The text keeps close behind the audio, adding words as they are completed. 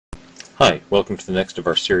Hi, welcome to the next of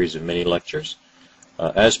our series of mini lectures.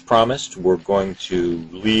 As promised, we're going to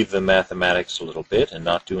leave the mathematics a little bit and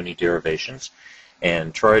not do any derivations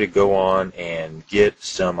and try to go on and get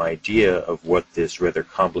some idea of what this rather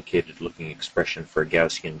complicated looking expression for a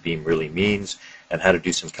Gaussian beam really means and how to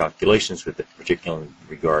do some calculations with it, particularly in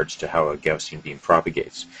regards to how a Gaussian beam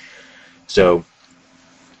propagates. So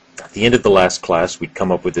at the end of the last class, we'd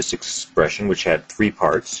come up with this expression which had three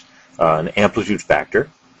parts: an amplitude factor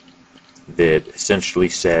that essentially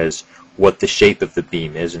says what the shape of the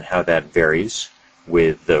beam is and how that varies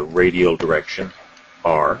with the radial direction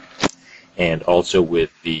r, and also with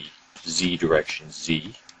the z direction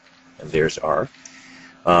z, and there's r.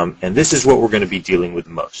 And this is what we're going to be dealing with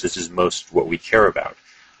most. This is most what we care about,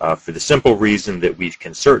 for the simple reason that we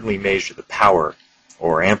can certainly measure the power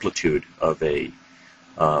or amplitude of a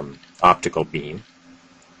optical beam,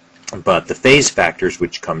 but the phase factors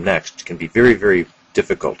which come next can be very, very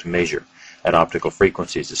difficult to measure at optical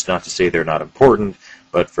frequencies. It's not to say they're not important,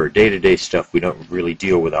 but for day-to-day stuff we don't really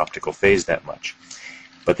deal with optical phase that much.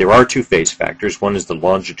 But there are two phase factors. One is the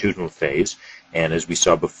longitudinal phase, and as we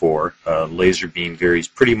saw before, a laser beam varies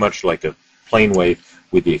pretty much like a plane wave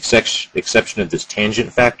with the exception of this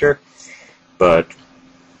tangent factor. But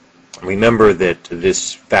remember that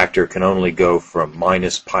this factor can only go from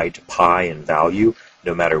minus pi to pi in value,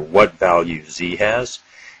 no matter what value z has.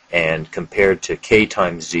 And compared to k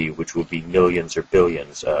times z, which will be millions or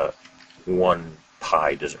billions, 1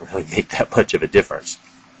 pi doesn't really make that much of a difference.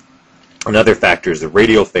 Another factor is the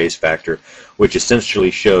radial phase factor, which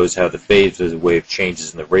essentially shows how the phase of the wave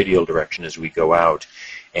changes in the radial direction as we go out,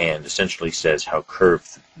 and essentially says how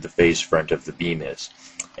curved the phase front of the beam is.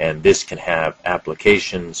 And this can have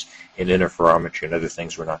applications in interferometry and other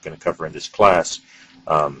things we're not going to cover in this class,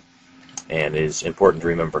 and is important to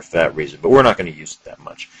remember for that reason, but we're not going to use it that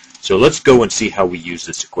much. So let's go and see how we use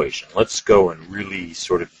this equation. Let's go and really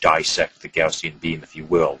sort of dissect the Gaussian beam, if you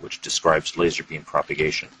will, which describes laser beam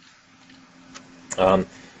propagation.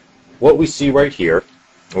 What we see right here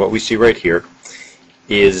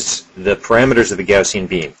is the parameters of the Gaussian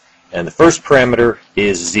beam. And the first parameter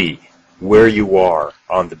is z, where you are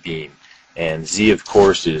on the beam. And z, of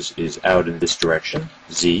course, is out in this direction,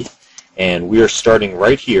 z. And we are starting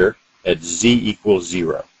right here at z equals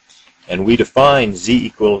 0. And we define z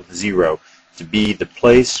equals 0 to be the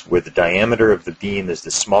place where the diameter of the beam is the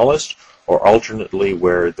smallest, or alternately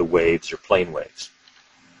where the waves are plane waves.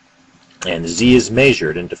 And z is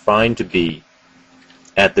measured and defined to be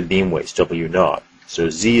at the beam waist, W naught. So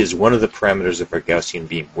z is one of the parameters of our Gaussian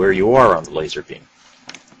beam, where you are on the laser beam.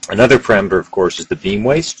 Another parameter, of course, is the beam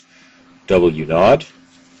waist, W naught.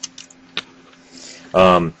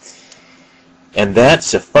 And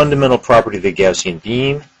that's a fundamental property of the Gaussian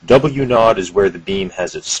beam. W naught is where the beam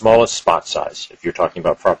has its smallest spot size, if you're talking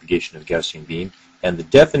about propagation of the Gaussian beam. And the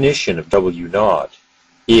definition of W naught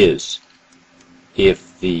is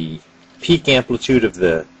if the peak amplitude of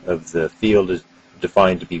the field is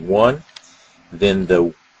defined to be 1, then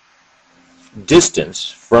the distance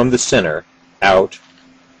from the center out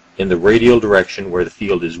in the radial direction where the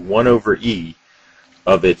field is 1 over e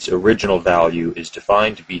of its original value is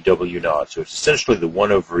defined to be W naught. So it's essentially the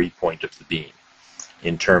 1 over e point of the beam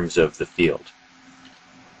in terms of the field.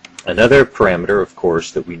 Another parameter, of course,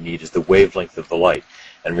 that we need is the wavelength of the light.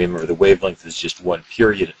 And remember, the wavelength is just one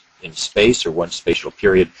period in space, or one spatial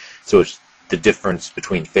period. So it's the difference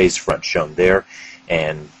between phase front shown there.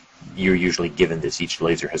 And you're usually given this. Each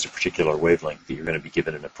laser has a particular wavelength that you're going to be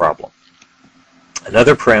given in a problem.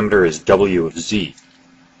 Another parameter is W of z.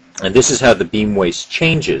 And this is how the beam waist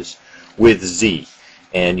changes with z.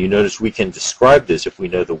 And you notice we can describe this if we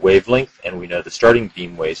know the wavelength and we know the starting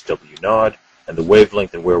beam waist, W naught, and the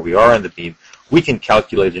wavelength and where we are on the beam. We can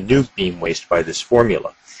calculate a new beam waist by this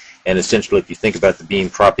formula. And essentially, if you think about the beam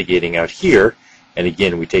propagating out here, and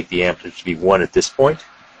again, we take the amplitude to be 1 at this point,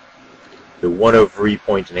 the 1 over e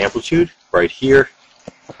point in amplitude right here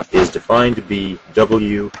is defined to be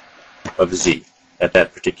W of z at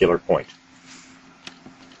that particular point.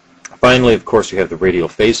 Finally, of course, we have the radial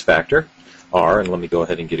phase factor, r, and let me go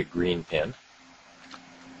ahead and get a green pen.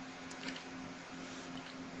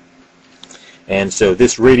 And so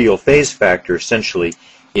this radial phase factor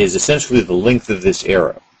is essentially the length of this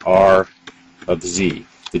arrow, r of z,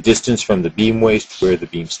 the distance from the beam waist where the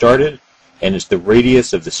beam started, and it's the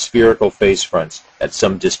radius of the spherical phase fronts at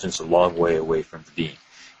some distance a long way away from the beam.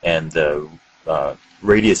 And the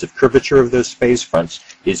radius of curvature of those phase fronts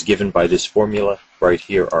is given by this formula right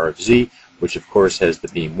here, r of z, which of course has the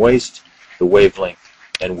beam waist, the wavelength,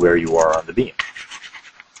 and where you are on the beam.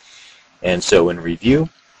 And so in review,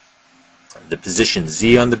 the position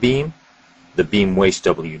z on the beam waist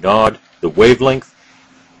W naught, The wavelength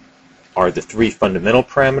are the three fundamental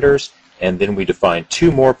parameters, and then we define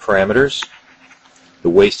two more parameters. The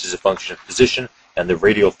waist is a function of position, and the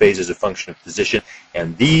radial phase is a function of position.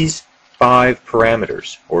 And these 5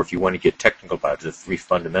 parameters, or if you want to get technical about it, the 3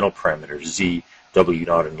 fundamental parameters, z, w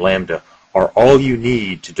naught, and lambda, are all you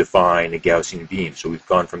need to define a Gaussian beam. So we've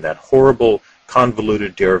gone from that horrible,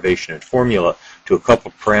 convoluted derivation and formula to a couple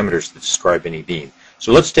of parameters that describe any beam.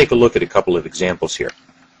 So let's take a look at a couple of examples here.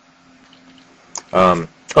 And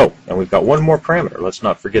we've got one more parameter. Let's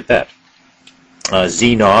not forget that.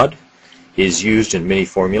 Z naught is used in many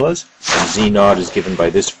formulas, and Z naught is given by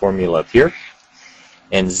this formula up here.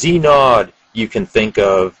 And Z naught you can think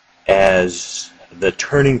of as the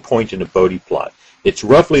turning point in a Bode plot. It's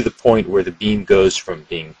roughly the point where the beam goes from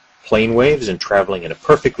being plane waves and traveling in a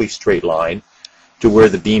perfectly straight line to where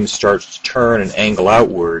the beam starts to turn and angle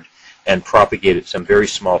outward and propagate at some very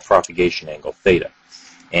small propagation angle, theta.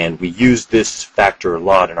 And we use this factor a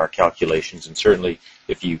lot in our calculations, and certainly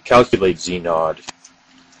if you calculate Z naught,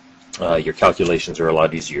 your calculations are a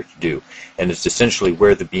lot easier to do. And it's essentially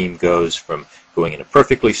where the beam goes from going in a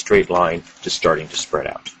perfectly straight line to starting to spread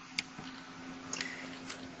out.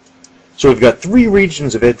 So we've got 3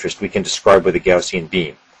 regions of interest we can describe with a Gaussian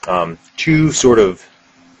beam. 2 sort of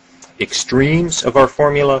extremes of our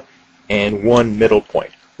formula and 1 middle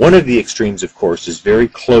point. One of the extremes, of course, is very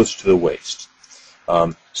close to the waist.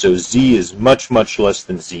 So Z is much, much less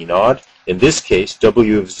than Z naught. In this case,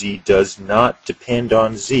 W of Z does not depend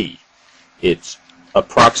on Z. It's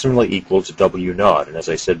approximately equal to W naught. And as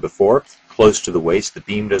I said before, close to the waist, the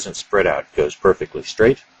beam doesn't spread out. It goes perfectly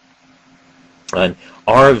straight. And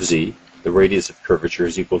R of Z, the radius of curvature,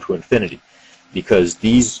 is equal to infinity, because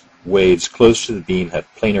these waves close to the beam have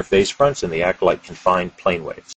planar phase fronts and they act like confined plane waves.